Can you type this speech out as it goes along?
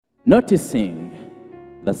Noticing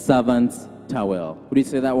the servant's towel. Would you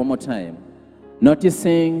say that one more time?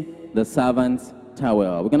 Noticing the servant's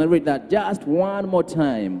towel. We're going to read that just one more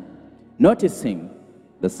time. Noticing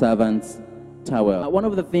the servant's towel. One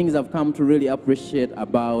of the things I've come to really appreciate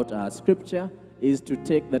about Scripture is to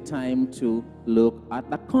take the time to look at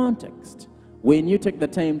the context. When you take the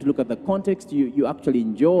time to look at the context, you actually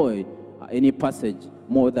enjoy any passage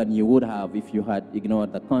more than you would have if you had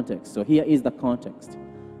ignored the context. So here is the context.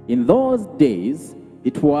 In those days,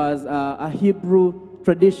 it was a Hebrew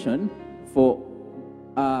tradition for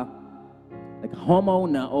like a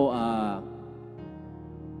homeowner or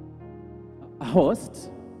a host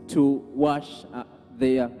to wash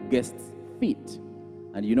their guests' feet.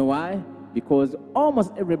 And you know why? Because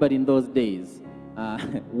almost everybody in those days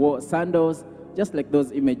wore sandals, just like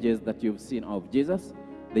those images that you've seen of Jesus.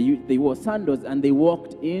 They wore sandals and they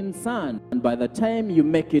walked in sand. And by the time you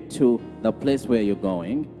make it to the place where you're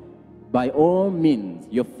going, by all means,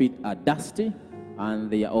 your feet are dusty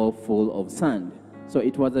and they are all full of sand. So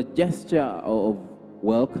it was a gesture of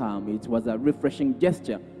welcome. It was a refreshing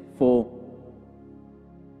gesture for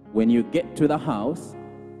when you get to the house,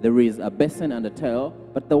 there is a basin and a towel,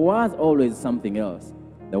 but there was always something else.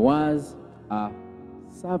 There was a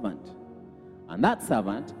servant. And that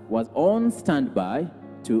servant was on standby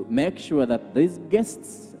to make sure that these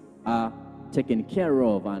guests are taken care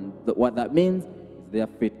of. And what that means is their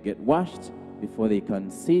feet get washed before they can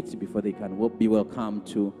sit, before they can be welcomed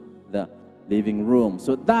to the living room.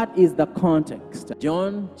 So that is the context.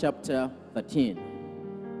 John chapter 13.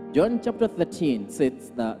 John chapter 13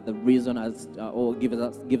 sets the reason as, or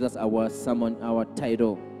gives us our sermon, our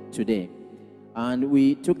title today. And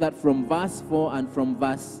we took that from verse 4 and from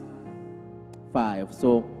verse 5.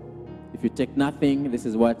 So if you take nothing, this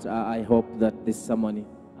is what I hope that this sermon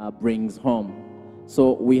brings home.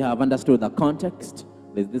 So we have understood the context.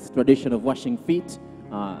 There's this tradition of washing feet.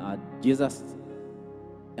 Jesus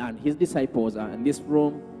and his disciples are in this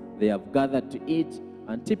room. They have gathered to eat.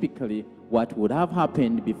 And typically, what would have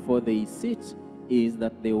happened before they sit is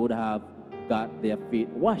that they would have got their feet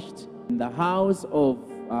washed. In the house of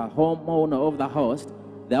a homeowner of the host,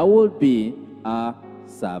 there would be a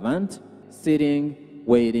servant sitting,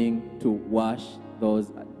 waiting to wash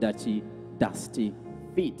those dirty, dusty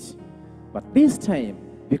feet. But this time,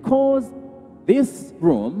 because this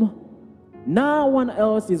room, no one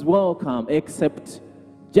else is welcome except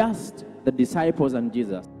just the disciples and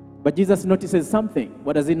Jesus. But Jesus notices something.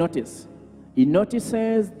 What does he notice? He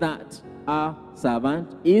notices that a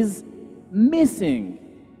servant is missing.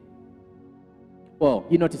 Well,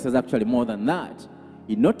 he notices actually more than that.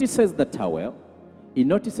 He notices the towel, he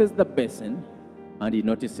notices the basin, and he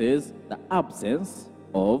notices the absence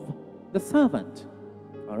of the servant.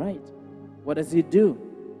 All right. What does he do?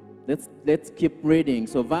 Let's keep reading.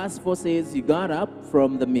 So verse 4 says, he got up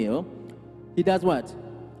from the meal. He does what?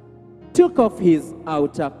 Took off his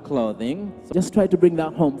outer clothing. Just try to bring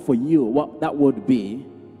that home for you, what that would be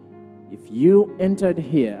if you entered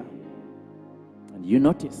here and you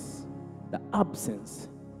notice the absence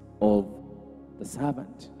of the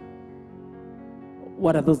servant.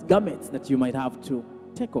 What are those garments that you might have to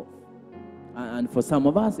take off? And for some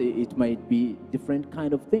of us, it might be different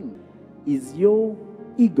kind of thing. Is your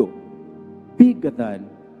ego bigger than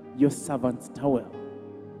your servant's towel?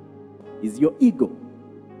 Is your ego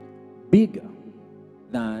bigger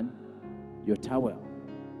than your towel?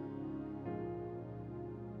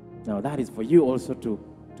 Now that is for you also to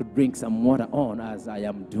drink some water on, as I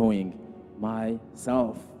am doing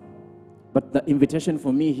myself. But the invitation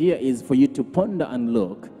for me here is for you to ponder and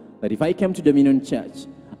look that if I came to Dominion Church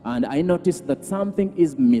and I noticed that something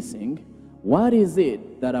is missing, what is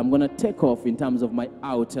it that I'm going to take off in terms of my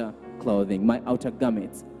outer clothing, my outer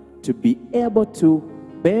garments, to be able to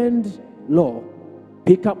bend low,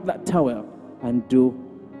 pick up that towel, and do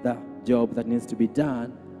the job that needs to be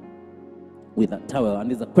done with that towel? And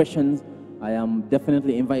these are questions I am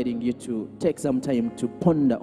definitely inviting you to take some time to ponder